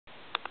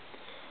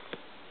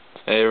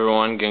Hey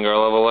everyone,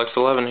 Gengar level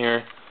X11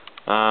 here.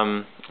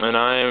 And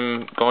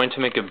I'm going to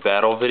make a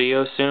battle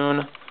video soon,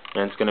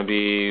 and it's going to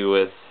be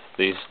with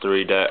these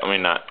three decks. I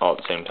mean, not all at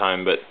the same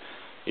time, but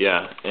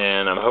yeah.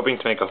 And I'm hoping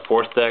to make a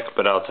fourth deck,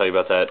 but I'll tell you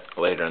about that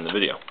later in the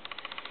video.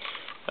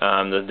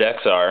 The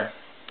decks are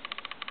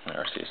my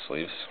Arceus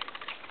sleeves.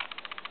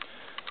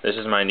 This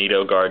is my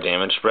Nidogar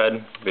damage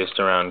spread based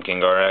around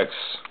Gengar X,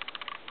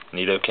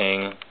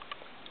 Nidoking,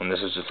 and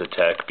this is just a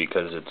tech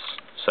because it's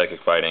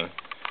psychic fighting.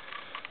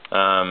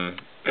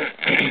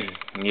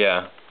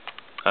 Yeah.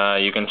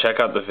 You can check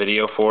out the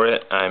video for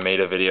it. I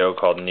made a video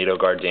called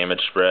Nidogar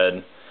Damage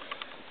Spread.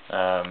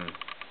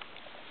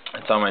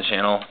 It's on my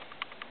channel.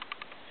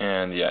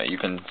 And yeah, you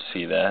can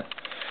see that.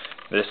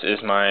 This is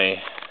my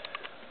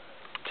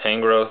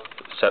Tangrowth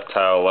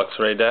Sceptile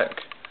Luxray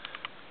deck.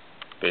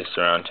 Based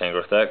around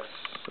Tangrowth X,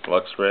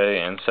 Luxray,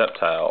 and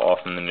Sceptile, all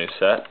from the new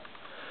set.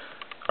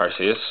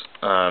 Arceus.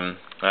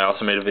 I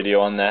also made a video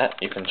on that.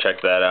 You can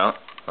check that out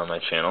on my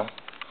channel.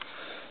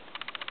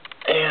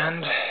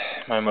 And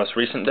my most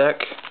recent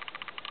deck,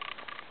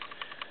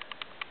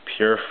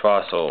 Pure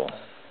Fossil,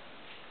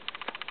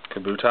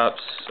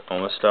 Kabutops,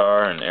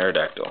 Omastar, and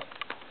Aerodactyl.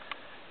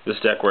 This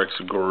deck works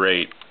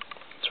great.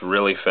 It's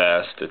really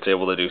fast. It's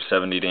able to do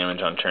 70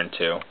 damage on turn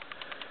 2.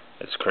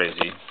 It's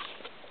crazy.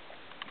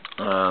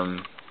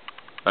 I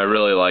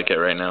really like it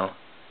right now.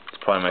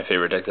 It's probably my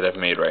favorite deck that I've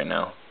made right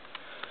now.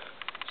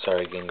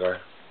 Sorry, Gengar.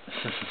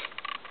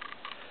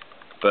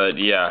 But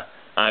yeah,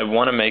 I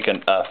want to make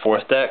a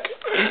fourth deck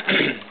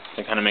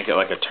to kind of make it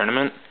like a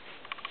tournament.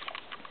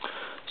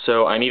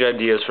 So I need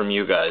ideas from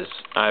you guys.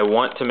 I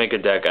want to make a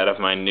deck out of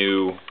my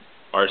new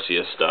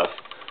Arceus stuff.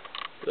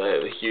 I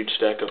have a huge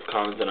deck of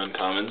commons and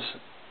uncommons,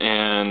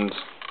 and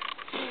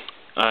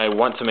I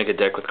want to make a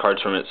deck with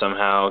cards from it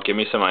somehow. Give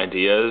me some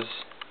ideas,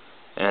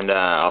 and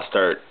I'll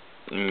start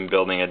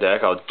building a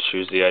deck. I'll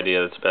choose the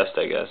idea that's best,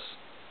 I guess.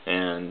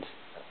 And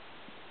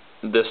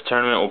this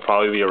tournament will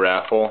probably be a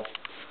raffle.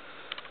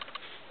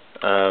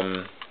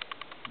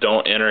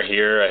 Don't enter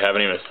here. I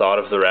haven't even thought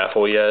of the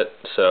raffle yet,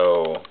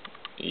 so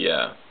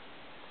yeah.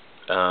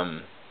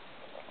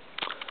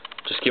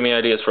 Just give me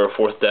ideas for a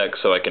fourth deck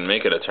so I can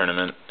make it a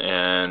tournament,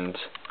 and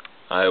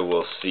I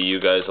will see you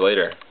guys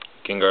later.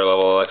 Gengar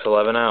level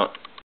X11 out.